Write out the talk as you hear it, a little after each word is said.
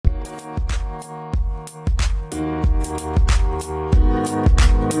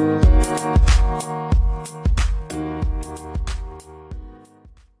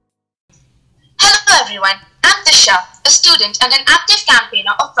a student and an active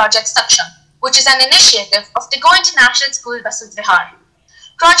campaigner of Project Saksham, which is an initiative of the Go International School Vasant Vihar.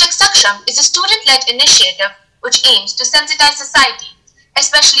 Project Saksham is a student-led initiative which aims to sensitize society,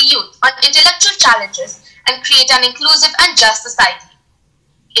 especially youth, on intellectual challenges and create an inclusive and just society.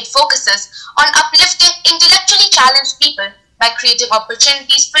 It focuses on uplifting intellectually challenged people by creating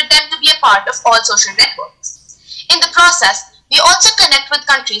opportunities for them to be a part of all social networks. In the process, we also connect with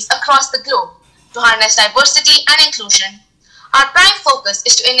countries across the globe to harness diversity and inclusion. Our prime focus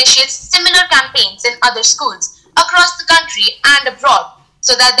is to initiate similar campaigns in other schools across the country and abroad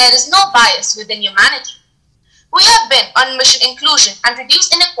so that there is no bias within humanity. We have been on mission inclusion and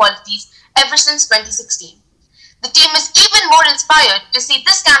reduce inequalities ever since 2016. The team is even more inspired to see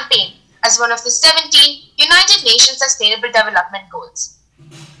this campaign as one of the 17 United Nations Sustainable Development Goals.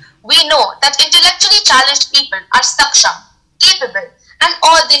 We know that intellectually challenged people are saksham, capable, and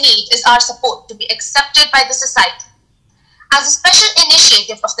all they need is our support to be accepted by the society. As a special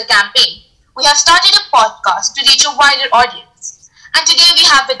initiative of the campaign, we have started a podcast to reach a wider audience. And today we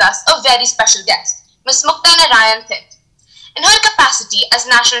have with us a very special guest, Ms. Mukta Narain Thind. In her capacity as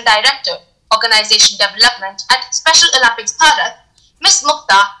National Director, Organization Development at Special Olympics Bharat, Ms.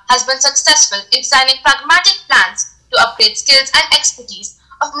 Mukta has been successful in designing pragmatic plans to upgrade skills and expertise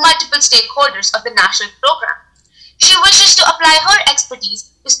of multiple stakeholders of the national program. She wishes to apply her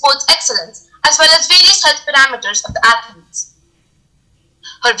expertise to sports excellence as well as various health parameters of the athletes.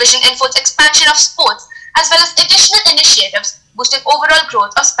 Her vision enfolds expansion of sports as well as additional initiatives boosting overall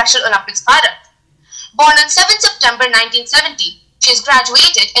growth of Special Olympics Bharat. Born on 7 September 1970, she has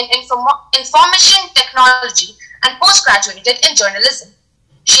graduated in information technology and postgraduated in journalism.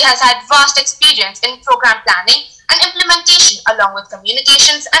 She has had vast experience in program planning and implementation along with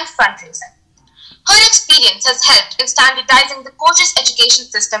communications and fundraising. Her experience has helped in standardizing the coaches' education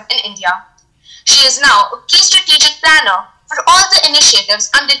system in India. She is now a key strategic planner for all the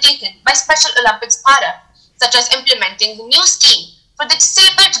initiatives undertaken by Special Olympics Bharat, such as implementing the new scheme for the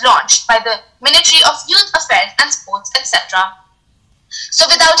disabled launched by the Ministry of Youth Affairs and Sports, etc. So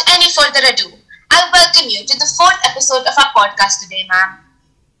without any further ado, I'll welcome you to the 4th episode of our podcast today, ma'am.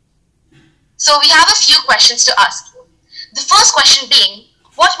 So we have a few questions to ask you. The first question being,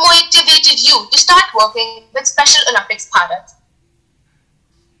 what motivated you to start working with Special Olympics Bharat?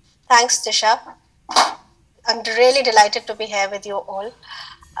 Thanks, Tisha. I'm really delighted to be here with you all.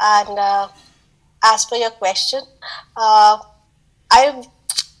 And as per your question, I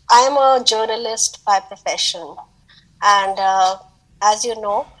am a journalist by profession. And as you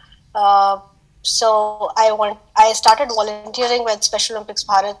know, so I started volunteering with Special Olympics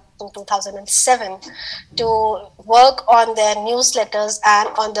Bharat in 2007 to work on their newsletters and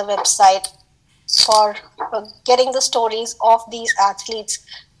on the website for getting the stories of these athletes,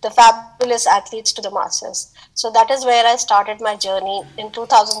 the fabulous athletes, to the masses. So that is where I started my journey in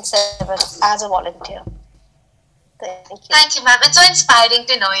 2007 as a volunteer. Thank you. Thank you, ma'am. It's so inspiring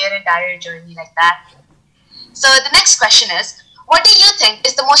to know your entire journey like that. So the next question is, what do you think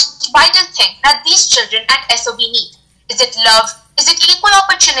is the most vital thing that these children at SOB need? Is it love? Is it equal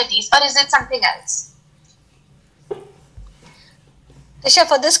opportunities? Or is it something else? Tisha,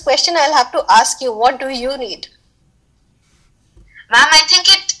 for this question, I'll have to ask you, what do you need? Ma'am, I think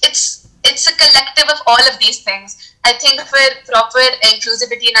it's a collective of all of these things. I think for proper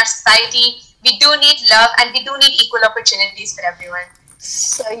inclusivity in our society, we do need love and we do need equal opportunities for everyone.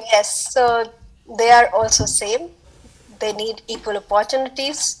 So yes, so they are also same. They need equal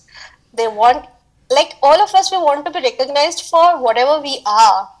opportunities. They want, like all of us, we want to be recognized for whatever we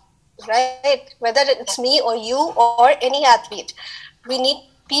are, right? Whether it's me or you or any athlete. We need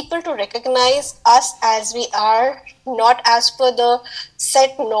people to recognize us as we are, not as per the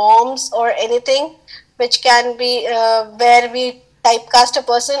set norms or anything, which can be where we typecast a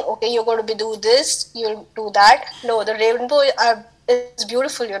person, okay, you're going to do this, you'll do that. No, the rainbow is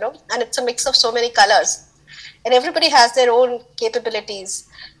beautiful, you know, and it's a mix of so many colors. And everybody has their own capabilities,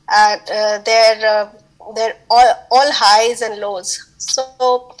 and they're all highs and lows.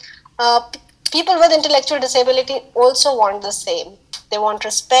 So people with intellectual disability also want the same. They want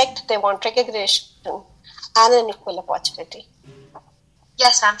respect, they want recognition, and an equal opportunity.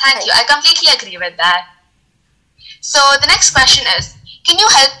 Yes, ma'am. Thank you. I completely agree with that. So the next question is, can you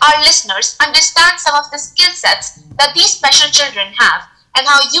help our listeners understand some of the skill sets that these special children have and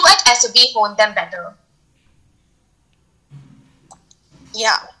how you at SOB hone them better?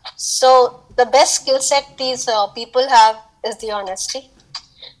 Yeah, so the best skill set these people have is the honesty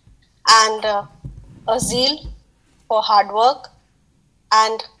and a zeal for hard work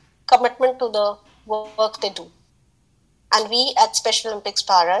and commitment to the work they do. And we at Special Olympics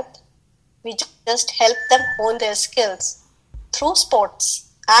Bharat We just help them hone their skills through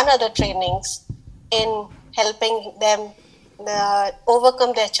sports and other trainings in helping them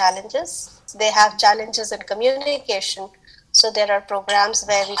overcome their challenges. They have challenges in communication, so there are programs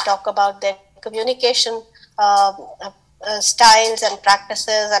where we talk about their communication styles and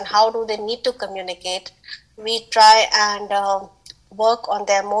practices and how do they need to communicate. We try and work on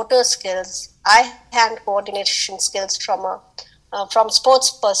their motor skills, eye-hand coordination skills from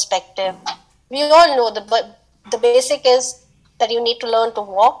sports perspective. We all know the basic is that you need to learn to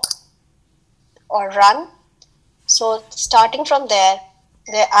walk or run. So starting from there,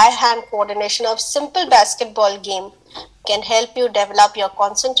 the eye-hand coordination of simple basketball game can help you develop your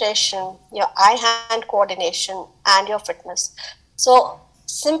concentration, your eye-hand coordination, and your fitness. So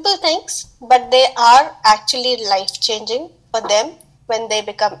simple things, but they are actually life-changing for them when they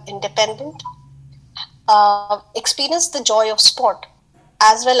become independent, experience the joy of sport,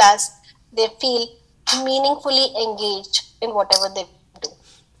 as well as they feel meaningfully engaged in whatever they do.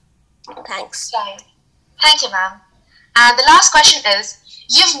 Thanks. Right. Thank you, ma'am. And the last question is,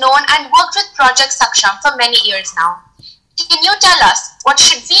 you've known and worked with Project Saksham for many years now. Can you tell us what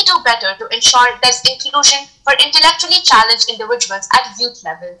should we do better to ensure there's inclusion for intellectually challenged individuals at youth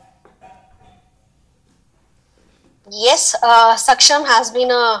level? Yes, Saksham has been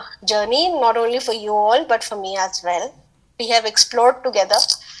a journey not only for you all but for me as well. We have explored together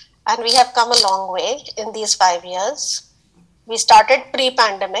and we have come a long way in these 5 years. We started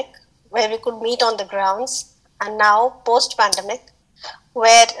pre-pandemic where we could meet on the grounds, and now post-pandemic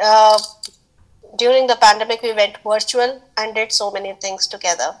where during the pandemic we went virtual and did so many things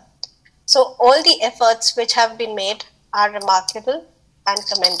together. So all the efforts which have been made are remarkable and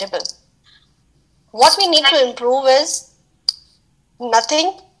commendable. What we need to improve is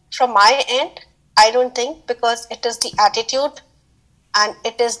nothing from my end, I don't think, because it is the attitude and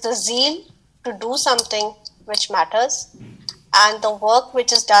it is the zeal to do something which matters. And the work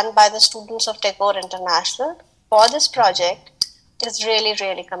which is done by the students of Tagore International for this project is really,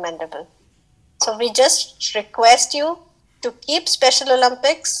 really commendable. So we just request you to keep Special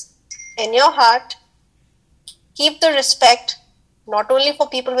Olympics in your heart, keep the respect not only for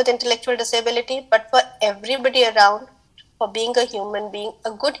people with intellectual disability, but for everybody around for being a human being,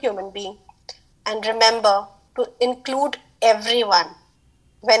 a good human being. And remember to include everyone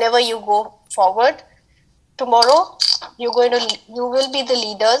whenever you go forward. Tomorrow, you will be the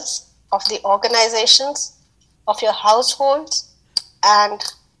leaders of the organizations, of your households, and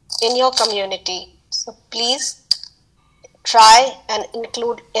in your community. So please try and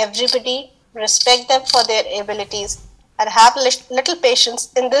include everybody, respect them for their abilities, and have little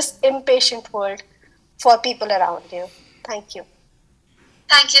patience in this impatient world for people around you. Thank you.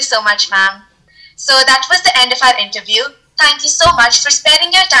 Thank you so much, ma'am. So that was the end of our interview. Thank you so much for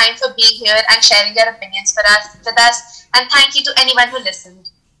sparing your time for being here and sharing your opinions with us. And thank you to anyone who listened.